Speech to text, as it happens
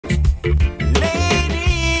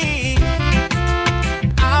Lady,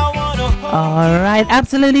 I wanna hold All right,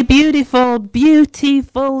 absolutely beautiful,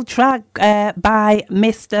 beautiful track by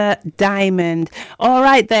Mr. Diamond. All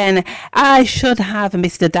right, then, I should have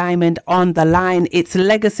Mr. Diamond on the line. It's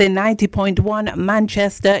Legacy 90.1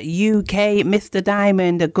 Manchester, UK. Mr.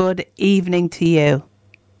 Diamond, good evening to you.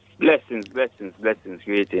 Blessings, blessings, blessings,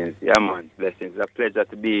 greetings. Yeah, man, blessings. A pleasure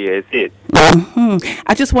to be here. See it.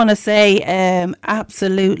 I just want to say,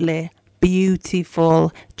 absolutely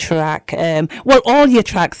beautiful track. Well, all your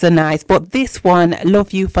tracks are nice, but this one,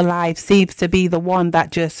 "Love You for Life," seems to be the one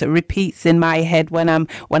that just repeats in my head when I'm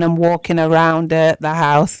walking around the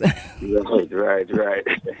house. Right.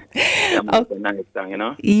 Yeah, man, it's a nice song, you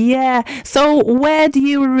know. Yeah. So, where do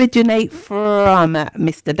you originate from,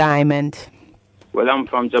 Mr. Diamond? Well, I'm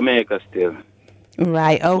from Jamaica still.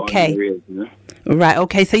 Right. Born and Okay. raised, you know? Right.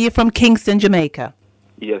 Okay. So you're from Kingston, Jamaica.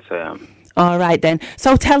 Yes, I am. All right then.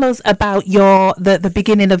 So tell us about the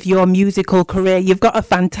beginning of your musical career. You've got a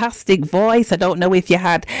fantastic voice. I don't know if you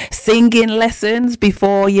had singing lessons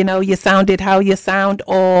before, you sounded how you sound,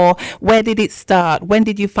 or where did it start? When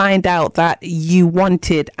did you find out that you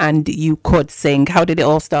wanted and you could sing? How did it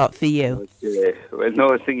all start for you? Okay. Well,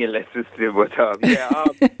 no singing lessons still, but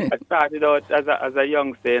I started out as a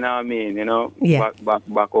youngster, you know what I mean, Yeah.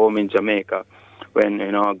 back home in Jamaica when,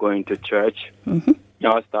 going to church. Mm-hmm.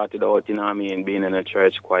 I started out, being in a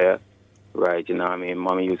church choir, right,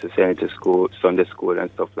 Mommy used to send me to school, Sunday school and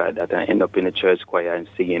stuff like that, and I end up in the church choir and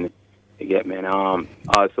singing, you get me, and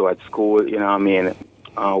also at school,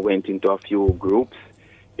 I went into a few groups,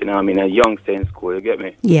 a youngster in school, you get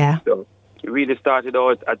me? Yeah. So, it really started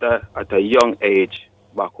out at a young age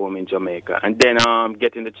back home in Jamaica, and then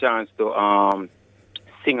getting the chance to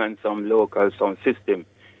sing on some local sound system,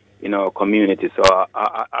 community, so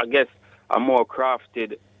I guess I'm more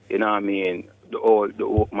crafted,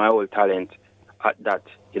 my old talent at that,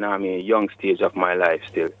 young stage of my life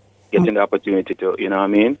still. Getting the opportunity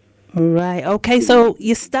to, Right. Okay. So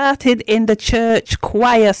you started in the church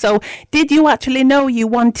choir. So did you actually know you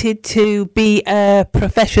wanted to be a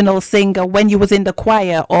professional singer when you was in the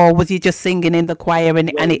choir, or was you just singing in the choir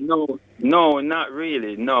No, not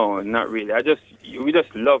really. No, not really. We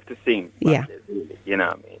just love to sing. Yeah. Really,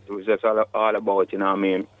 It was just all about,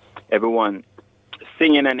 everyone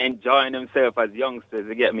singing and enjoying themselves as youngsters,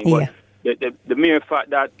 you get me? Yeah. But the mere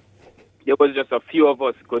fact that there was just a few of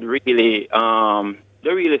us could really, they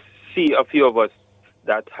really see a few of us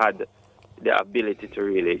that had the ability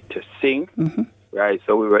to sing, Mm-hmm. right?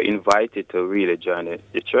 So we were invited to really join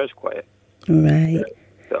the church choir. Right.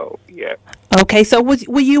 So, yeah. Okay. So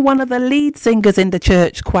were you one of the lead singers in the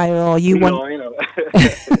church choir, or you one? No,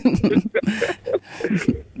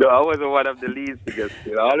 No, I wasn't one of the lead singers.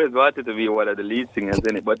 I always wanted to be one of the lead singers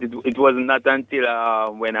in it, but it was not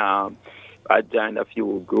until when I joined a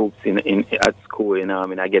few groups at school,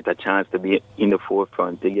 I get a chance to be in the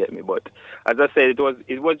forefront, to get me. But as I said,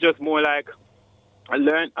 it was just more like a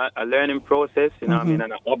learning process, and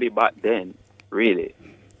a hobby back then, really.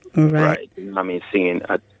 Right. Singing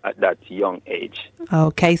at that young age.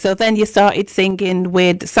 Okay. So then you started singing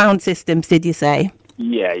with sound systems, did you say?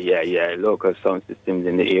 Yeah. Local sound systems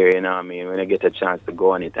in the area, when I get a chance to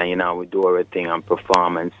go on it, and, we do everything and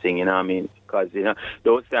perform and sing, because,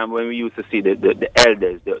 those times when we used to see the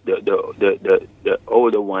elders, the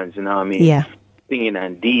older ones, Yeah. singing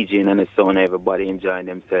and DJing and so on, everybody enjoying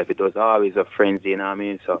themselves. It was always a frenzy,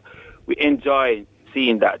 so we enjoy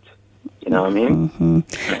seeing that, Mm-hmm.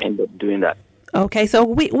 I end up doing that. Okay, so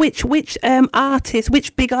which artists,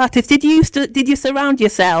 which big artists did you surround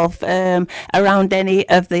yourself around any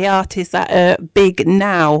of the artists that are big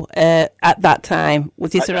now at that time?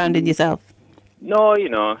 Was you surrounding yourself? No,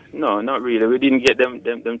 no, not really. We didn't get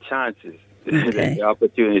them chances, Okay. the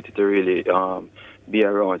opportunity to really be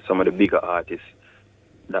around some of the bigger artists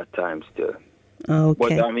that time still.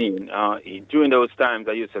 Okay. But during those times,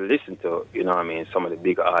 I used to listen to, some of the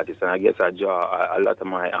bigger artists, and I guess I draw a lot of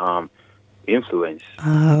my influence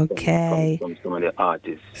Okay. from some of the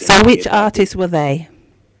artists. So which artists were they?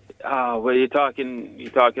 Well, you're talking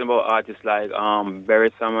about artists like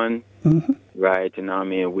Barry Salmon, Mm-hmm. right?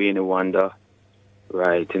 Winnie Wonder,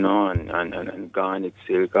 right? And Garnet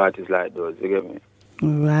Silk, artists like those. You get me?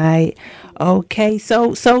 Right. Okay.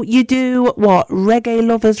 So you do what? Reggae,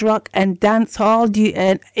 lovers rock, and dance hall. Do you?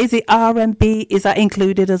 Is it R&B? Is that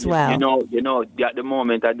included as well? At the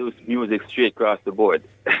moment I do music straight across the board.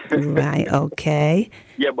 Right. Okay.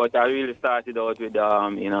 Yeah, but I really started out with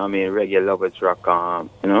reggae, lovers rock.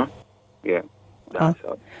 Yeah.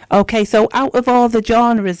 dancehall. Okay, so out of all the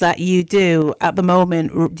genres that you do at the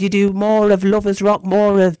moment, do you do more of lovers rock,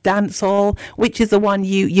 more of dancehall? Which is the one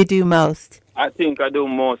you do most? I think I do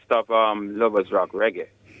more stuff lovers rock reggae.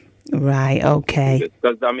 Right. Okay.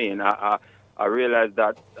 Because I mean, I realized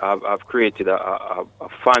that I've created a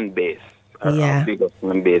fan base, a Yeah. bigger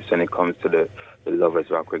fan base when it comes to the lovers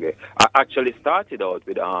rock reggae. I actually started out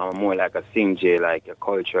with more like a sing J, like a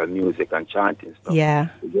cultural music and chanting stuff. Yeah.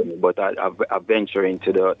 But I venture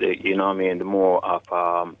into the you know what I mean, the more of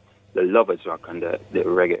the lovers rock and the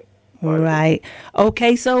reggae. Right.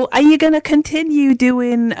 Okay, so are you going to continue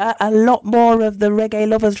doing a lot more of the reggae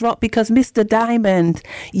lovers rock? Because Mr. Diamond,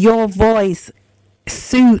 your voice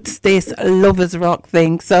suits this lovers rock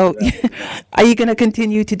thing. So are you going to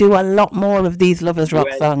continue to do a lot more of these lovers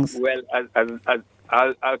rock songs? Well,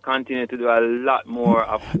 I'll continue to do a lot more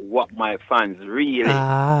of what my fans really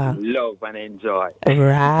love and enjoy.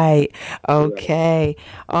 Right. Okay.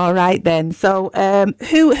 All right then. So where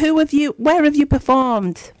have you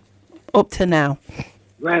performed up to now?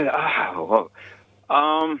 Well,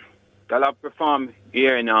 I've performed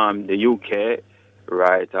here in the UK,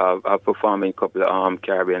 right? I've performed in a couple of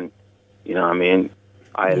Caribbean, you know what I mean,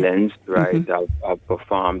 islands, right? I've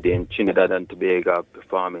performed in Trinidad and Tobago. I've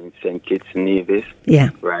performed in St. Kitts and Nevis,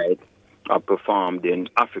 right? I've performed in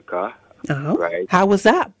Africa, right? How was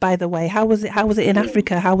that, by the way? How was it in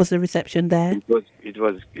Africa? How was the reception there? It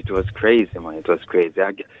was crazy, man. It was crazy.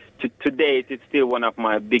 To date, it's still one of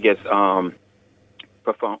my biggest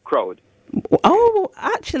crowd. Oh,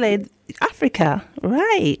 actually, Africa,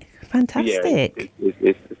 right? Fantastic. Yeah,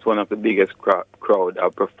 it's one of the biggest crowd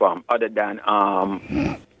I've performed, other than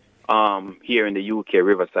here in the UK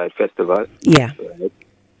Riverside Festival. Yeah. Right?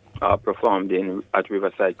 I performed at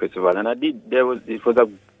Riverside Festival, and it was a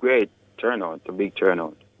great turnout, a big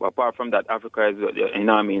turnout. But apart from that, Africa is, you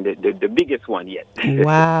know what I mean, the biggest one yet.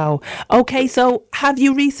 Wow. Okay, so have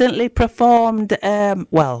you recently performed,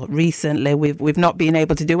 well, recently, we've not been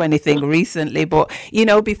able to do anything recently, but, you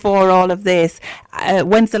know, before all of this,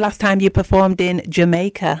 when's the last time you performed in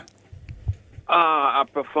Jamaica? I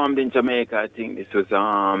performed in Jamaica, I think this was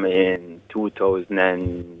in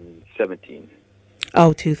 2017.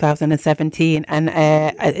 Oh, 2017. And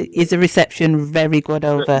is the reception very good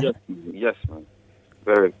over? Yes, man.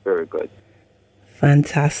 Very, very good.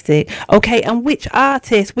 Fantastic. Okay, and which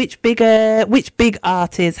big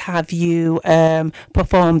artists have you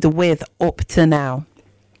performed with up to now?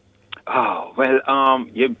 Oh, well,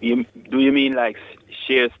 do you mean like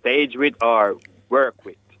share stage with or work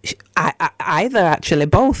with? Either, actually,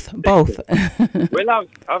 both. Well,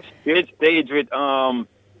 I've shared stage with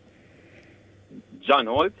John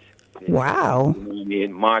Holt. Wow. I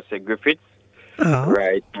mean, Marcia Griffiths. Oh.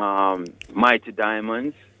 Right. Mighty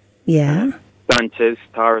Diamonds. Yeah. Sanchez,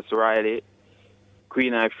 Taurus Riley,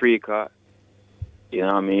 Queen Ifrica. You know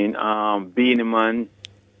what I mean? Beanie Man.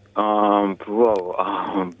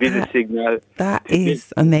 Busy Signal. That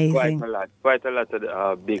is amazing. Quite a lot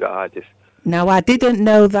of bigger artists. Now, I didn't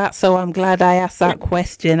know that, so I'm glad I asked that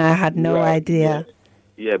question. I had no idea.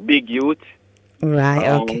 Yeah, Big Youth. Right.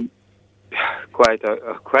 Okay. Quite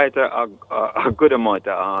a good amount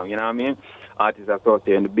of you know what I mean, artists that's out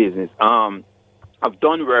there in the business. I've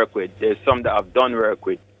done work with. There's some that I've done work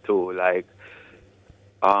with too, like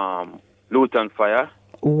Luton Fire.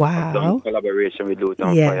 Wow. I've done collaboration with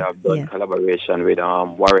Luton Fire. I've done collaboration with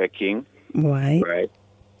Warrior King. Right.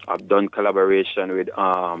 I've done collaboration with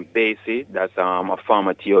Basie. That's a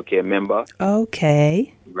former TOK member.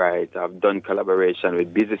 Okay. Right. I've done collaboration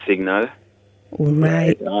with Busy Signal.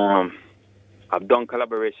 Right. I've done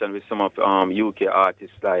collaboration with some of UK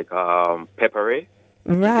artists like Peppery.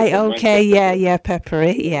 Right, okay, yeah,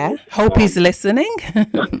 Peppery, yeah. Hope he's listening.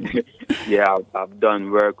 Yeah, I've done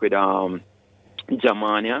work with Jamania.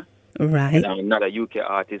 Right. Another UK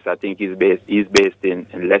artist, I think he's based in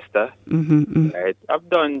Leicester. Right. I've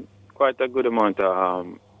done quite a good amount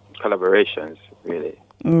of collaborations, really.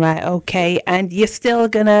 Right, okay, and you're still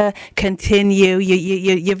gonna continue.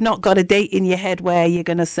 You've not got a date in your head where you're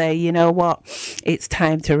gonna say, you know what, it's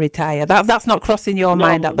time to retire. That's not crossing your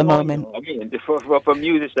mind at the moment. No. I mean, for a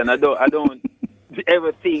musician, I don't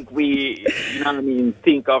ever think you know what I mean,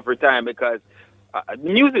 think of retirement, because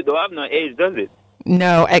music don't have no age, does it?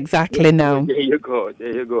 No, exactly, no. There you go,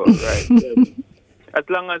 right. As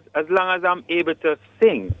long as I'm able to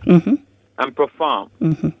sing and perform,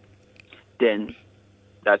 then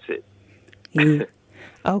that's it. Yeah.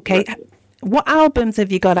 Okay. What albums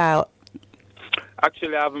have you got out?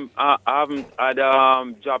 Actually, I haven't had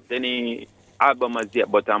dropped any album as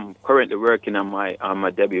yet, but I'm currently working on my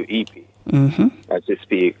debut EP. As I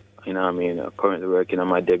speak, you know what I mean. I'm currently working on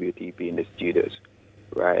my debut EP in the studios.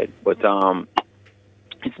 right? But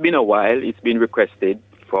it's been a while. It's been requested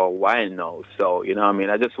for a while now. So, you know what I mean?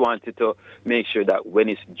 I just wanted to make sure that when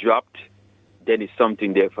it's dropped, then it's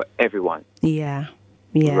something there for everyone. Yeah.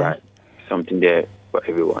 Yeah. Right. Something there for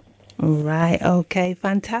everyone. Right. Okay.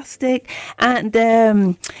 Fantastic. And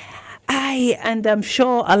I'm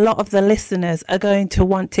sure a lot of the listeners are going to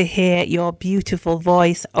want to hear your beautiful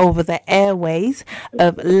voice over the airways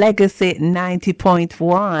of Legacy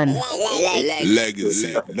 90.1.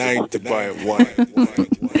 Legacy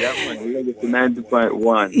 90.1. Yeah, man, Legacy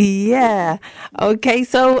 90.1. Yeah. Okay.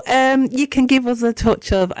 So you can give us a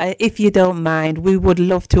touch of, if you don't mind, we would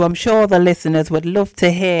love to. I'm sure the listeners would love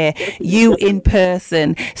to hear you in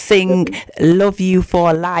person sing "Love You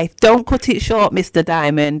for Life." Don't cut it short, Mr.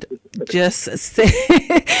 Diamond. Just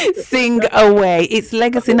sing away. It's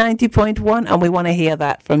Legacy 90.1, and we want to hear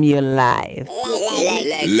that from you live.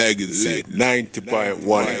 Legacy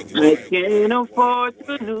 90.1. I can't afford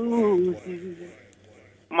to lose you.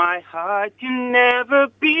 My heart can never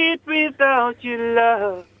beat without your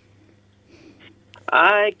love.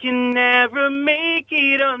 I can never make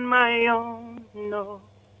it on my own, no.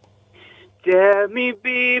 Tell me,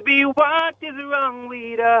 baby, what is wrong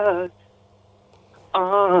with us?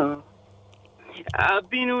 I've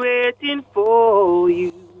been waiting for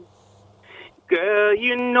you. Girl,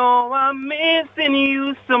 you know I'm missing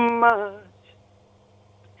you so much.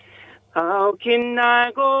 How can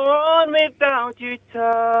I go on without your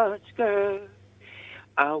touch, girl?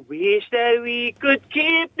 I wish that we could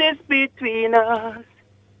keep this between us.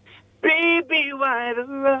 Baby, why the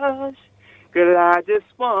rush? Girl, I just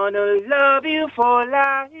wanna love you for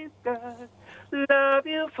life, girl. Love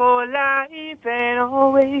you for life and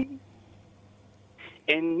always.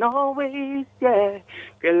 And always, yeah.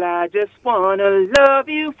 Girl, I just wanna love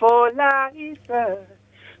you for life, girl.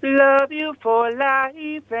 Love you for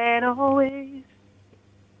life and always.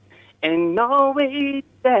 And always,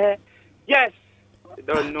 yeah. Yes. I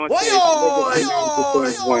don't know. FM.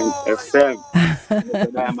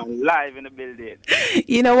 I'm alive in the building.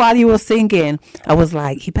 You know, while you were singing, I was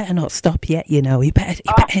like, he better not stop yet. You know, he better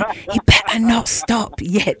not stop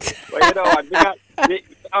yet. Well, you know what?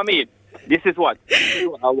 I mean, this is what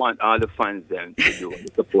I want all the fans then to do, the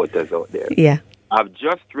supporters out there. Yeah. I've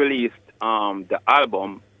just released the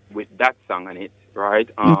album with that song on it, right?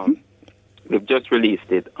 We've just released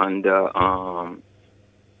it on the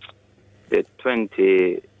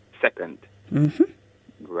 22nd,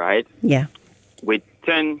 right? Yeah. With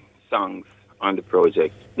 10 songs on the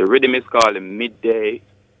project. The rhythm is called the Midday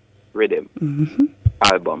Rhythm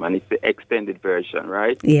album, and it's the extended version,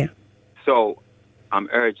 right? Yeah. So I'm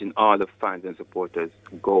urging all the fans and supporters,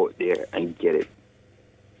 go there and get it.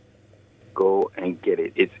 Go and get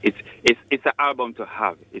it. It's an album to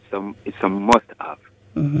have. It's a must have.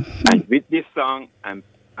 And with this song and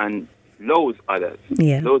loads others,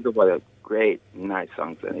 loads of other great, nice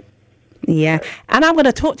songs in it. Yeah, and I'm going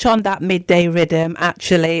to touch on that midday rhythm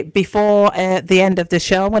actually before the end of the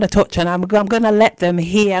show. I'm going to touch on. I'm going to let them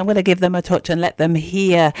hear. I'm going to give them a touch and let them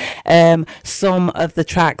hear some of the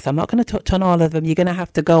tracks. I'm not going to touch on all of them. You're going to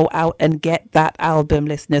have to go out and get that album,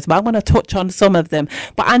 listeners. But I'm going to touch on some of them.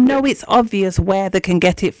 But I know it's obvious where they can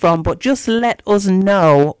get it from. But just let us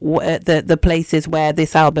know the places where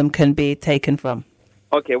this album can be taken from.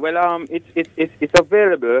 Okay, well, it's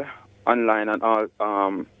available online on all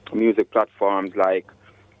music platforms like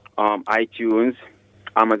iTunes,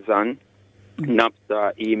 Amazon,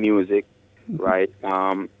 Napster, eMusic, right?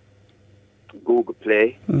 Google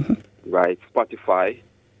Play, right? Spotify,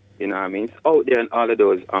 you know what I mean? It's out there on all of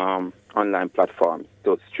those online platforms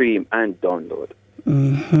to stream and download.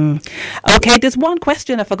 Okay, there's one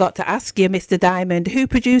question I forgot to ask you, Mr. Diamond. Who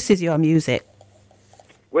produces your music?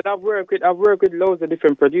 Well, I've worked with loads of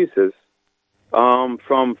different producers, from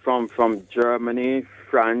Germany,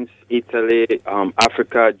 France, Italy,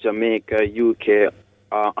 Africa, Jamaica, UK,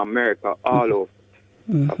 America, all over.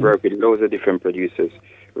 I've worked with loads of different producers,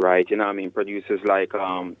 right? You know what I mean? Producers like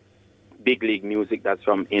Big League Music, that's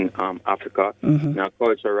from in Africa. You know,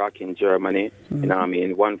 Culture Rock in Germany. You know what I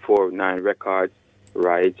mean? 149 Records,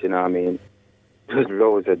 right? You know what I mean? There's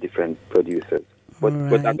loads of different producers. But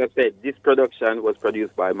like I said, this production was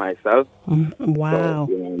produced by myself. Wow.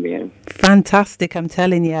 So, you know what I mean? Fantastic, I'm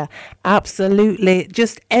telling you. Absolutely.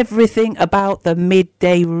 Just everything about the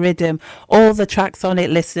midday rhythm. All the tracks on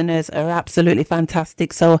it, listeners, are absolutely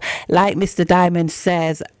fantastic. So, like Mr. Diamond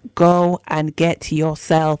says, go and get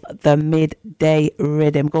yourself the midday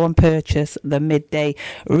rhythm. Go and purchase the midday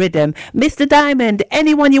rhythm. Mr. Diamond,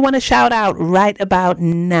 anyone you want to shout out right about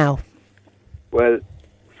now? Well,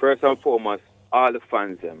 first and foremost, all the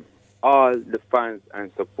fans and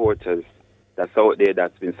supporters that's out there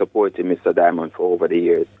that's been supporting Mr. Diamond for over the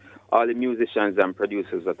years. All the musicians and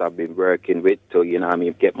producers that I've been working with to, you know what I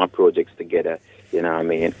mean, get my projects together, you know what I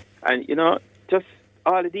mean. And, you know, just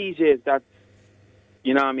all the DJs that,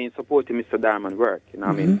 you know what I mean, supporting Mr. Diamond work, you know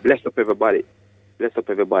what I mean. Bless up everybody. Bless up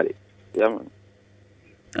everybody. Yeah, man.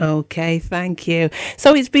 Okay, thank you.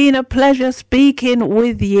 So it's been a pleasure speaking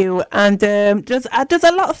with you, and there's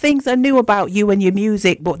a lot of things I knew about you and your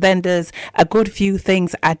music, but then there's a good few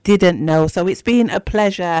things I didn't know. So it's been a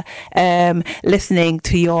pleasure listening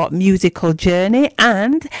to your musical journey,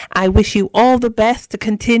 and I wish you all the best to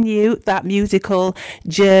continue that musical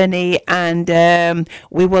journey, and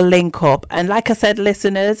we will link up. And like I said,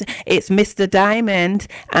 listeners, it's Mr. Diamond,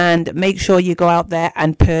 and make sure you go out there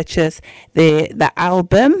and purchase the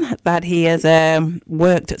album that he has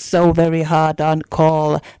worked so very hard on,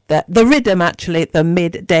 called the Rhythm, actually, the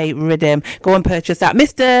Midday Rhythm. Go and purchase that.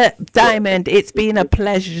 Mr. Diamond, it's been a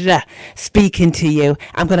pleasure speaking to you.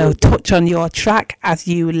 I'm going to touch on your track as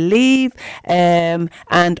you leave, and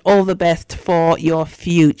all the best for your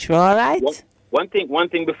future, all right? One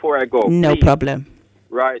thing before I go. No please. problem.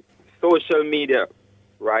 Right. Social media,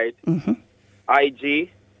 right?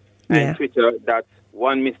 IG and Twitter, that's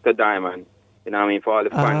one Mr. Diamond. You know what I mean? For all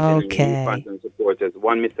the fans, fans and supporters.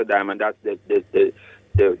 One Mr. Diamond, that's the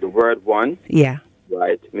word one. Yeah.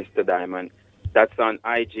 Right, Mr. Diamond. That's on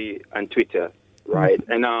IG and Twitter, right?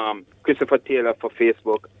 And Christopher Taylor for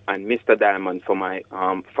Facebook and Mr. Diamond for my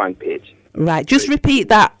fan page. Right. Just repeat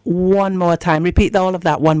that one more time. Repeat all of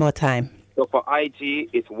that one more time. So for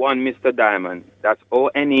IG, it's one Mr. Diamond. That's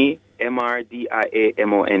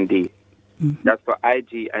ONEMRDIAMOND. That's for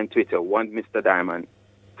IG and Twitter, one Mr. Diamond.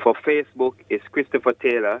 For Facebook, it's Christopher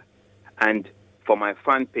Taylor, and for my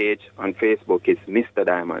fan page on Facebook, it's Mr.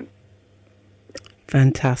 Diamond.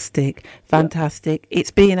 Fantastic. It's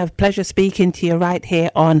been a pleasure speaking to you right here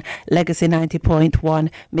on Legacy 90.1,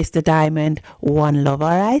 Mr. Diamond. One love, all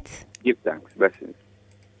right? Give thanks. Blessings.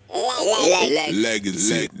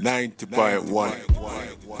 Legacy 90.1.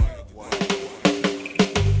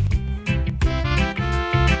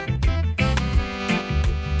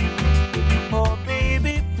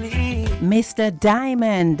 Mr.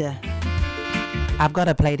 Diamond. I've got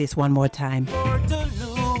to play this one more time. For the